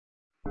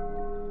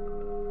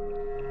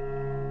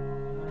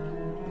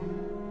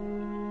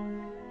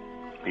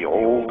the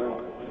old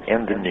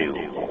and the new.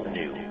 And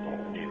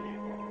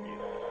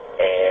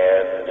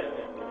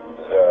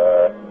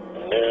the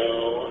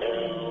new.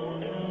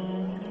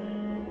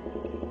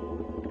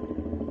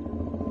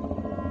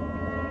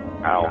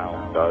 How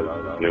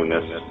does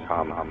newness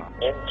come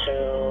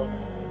into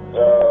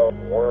the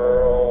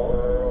world?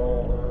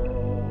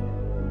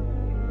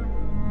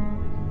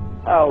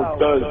 How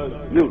does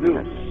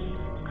newness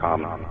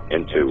come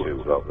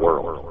into the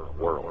world?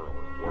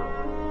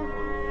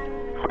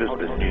 How does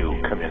the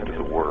new come into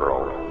the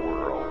world?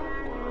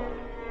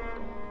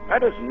 How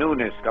does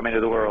newness come into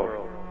the world?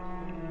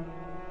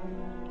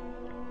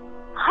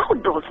 How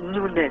does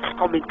newness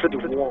come into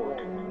the world?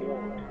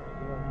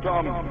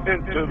 Come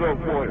into the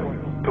world.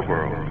 The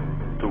world.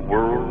 The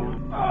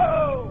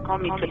world.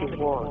 Come into the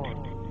world.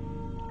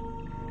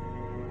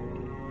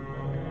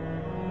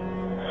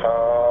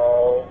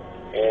 How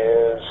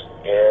is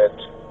it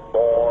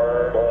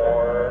born?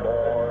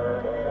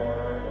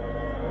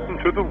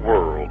 Into the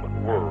world.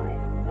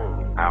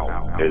 How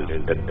is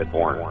it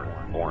born?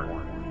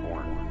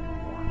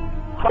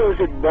 How is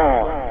it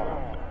born?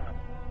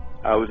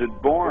 How is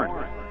it born?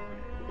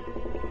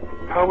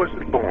 How is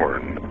it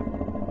born?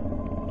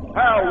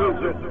 How is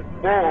it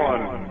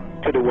born?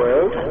 To the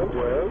world.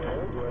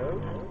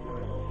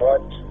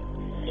 What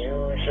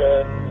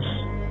fusions,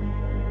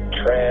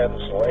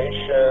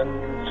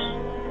 translations,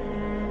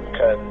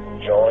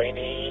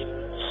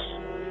 conjoinings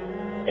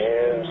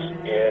is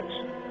it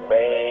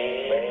made?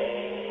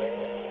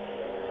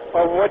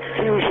 Of what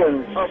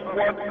fusions? Of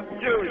what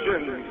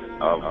fusion?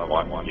 Of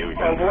what fusion?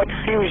 Of what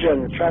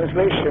fusion?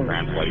 Translation.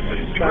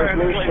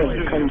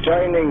 Translation.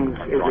 Conjoinings.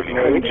 Is it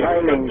made?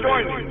 Joinings.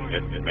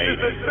 It's made.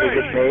 Is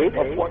it made?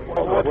 Of what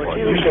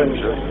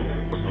fusion?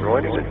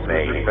 What is it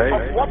made?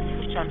 Of what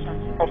fusion?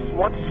 Of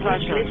what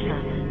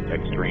translation?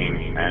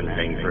 Extreme and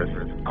dangerous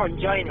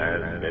Conjoinings.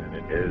 as it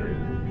is.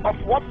 Of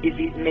what is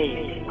it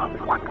made? Of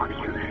what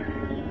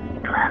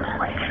fusion?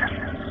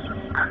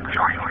 Translations.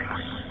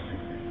 Conjoinings.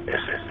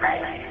 This is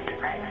made.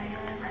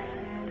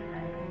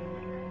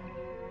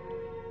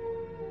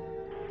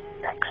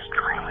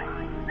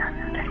 Extreme and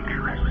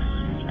dangerous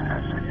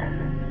as it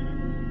is.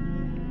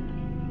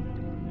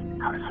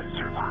 How does it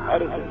survive? How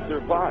does it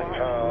survive?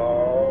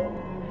 How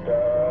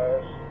does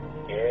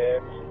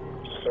it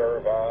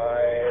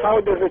survive? How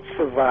does it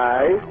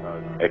survive?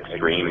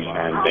 Extreme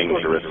and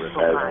dangerous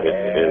as it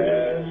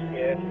is.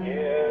 It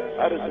is.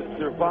 How does it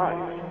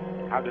survive?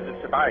 How does it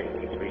survive?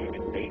 Extreme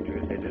and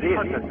dangerous as it is.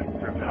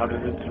 How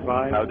does it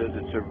survive? How does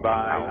it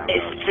survive?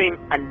 Extreme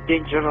and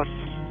dangerous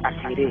as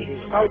it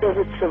is. How does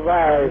it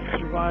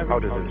survive? How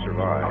does it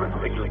survive?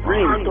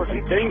 Extreme and dangerous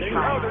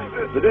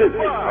as it is.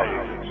 How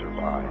does it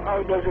survive? How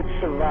does it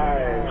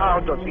survive?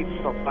 How does it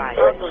survive?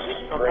 How does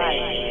it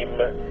survive? Extreme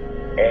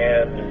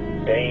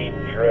and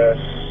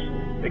dangerous.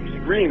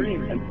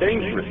 Extreme and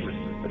dangerous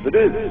as it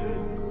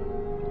is.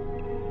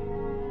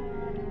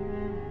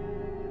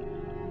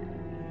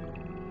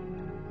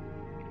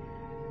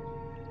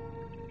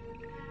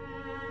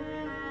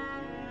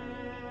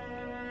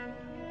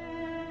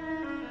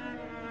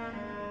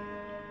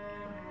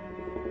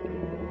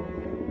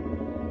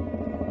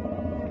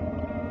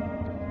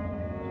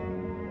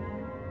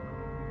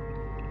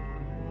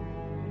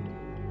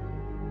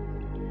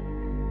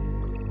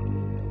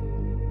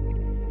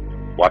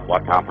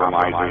 What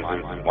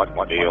compromises, what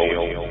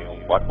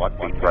deals, what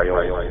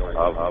betrayals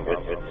of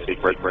its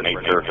secret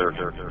nature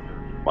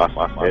must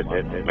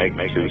it make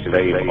to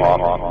stave off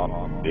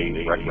the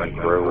wrecking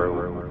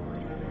crew?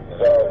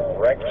 The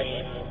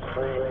wrecking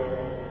crew.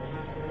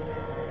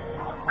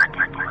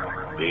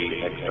 The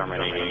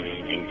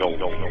exterminating angel.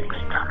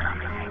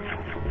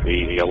 The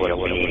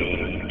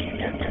guillotine.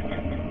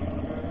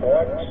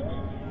 What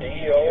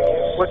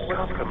deals? What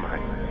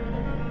compromise?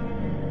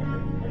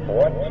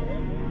 What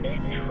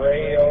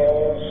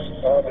betrayals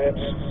of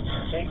its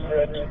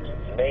secret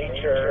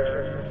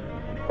nature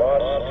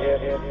must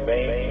it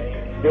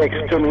make? The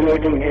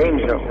exterminating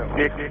angel.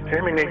 The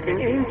exterminating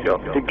angel.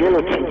 The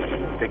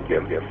guillotine. The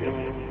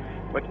guillotine.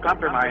 What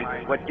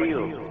compromise, what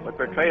deals, what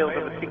betrayals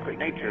of a secret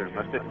nature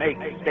must it make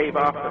to stave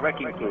off the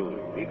wrecking crew?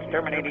 The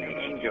exterminating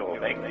angel,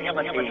 the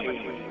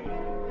guillotine.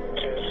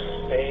 To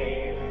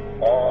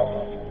stave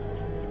off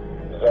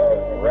the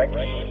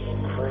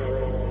wrecking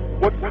crew.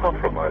 What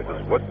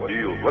compromises, what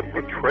deals, what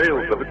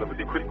betrayals of its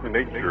secret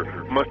nature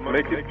must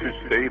make it to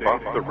stave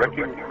off the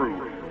wrecking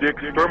crew? The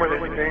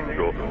exterminating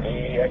angel.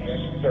 The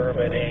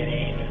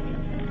exterminating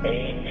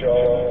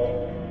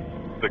angel.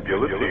 The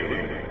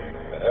guillotine.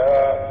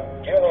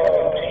 The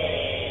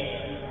guillotine.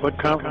 What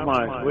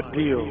compromise, what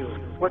deals,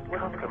 What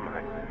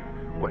compromise,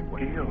 what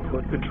deals,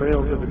 what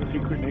betrayals of its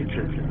secret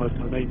nature must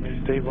it make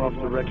to stave off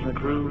the wrecking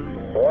crew?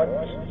 What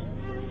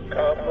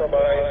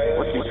compromises?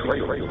 what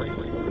betrayals of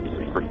its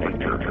secret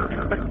nature?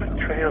 What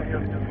betrayals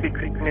of its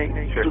secret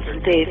nature To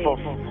stave off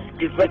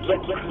the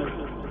wrecking crew.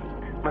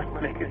 must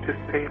make it to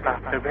stave off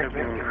the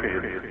wrecking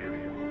crew?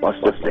 Must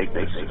it make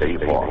to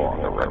stave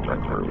off the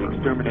wrecking crew? The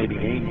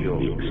exterminating angel.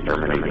 The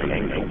exterminating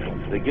angel.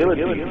 The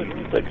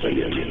guillotine. The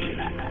guillotine.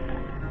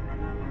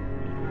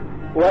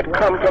 What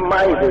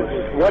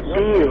compromises? What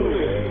deals?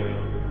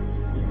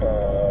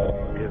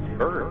 Is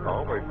birth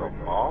always a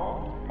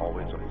fall?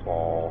 Always a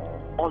fall?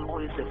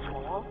 Always a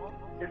fall?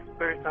 Is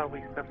birth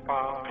always a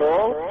fall?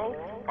 Fall?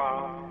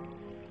 Fall.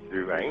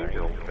 Do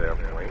angels have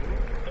wings?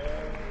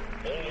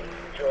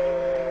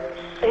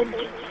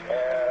 Angels.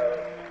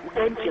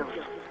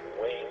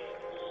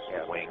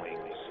 Wings.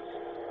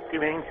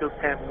 Do angels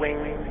have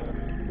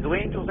wings? Do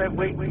angels have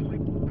wings?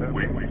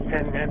 Wings.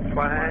 Can men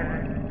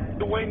fly?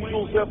 The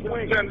angels have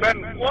wings. And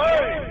then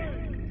fly!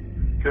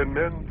 Can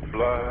men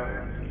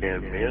fly?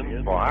 Can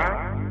men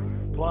fly?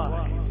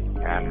 Fly.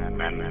 Can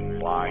men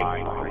fly?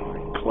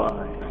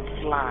 Fly.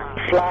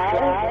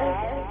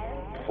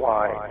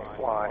 Fly.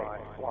 Fly?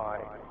 Fly.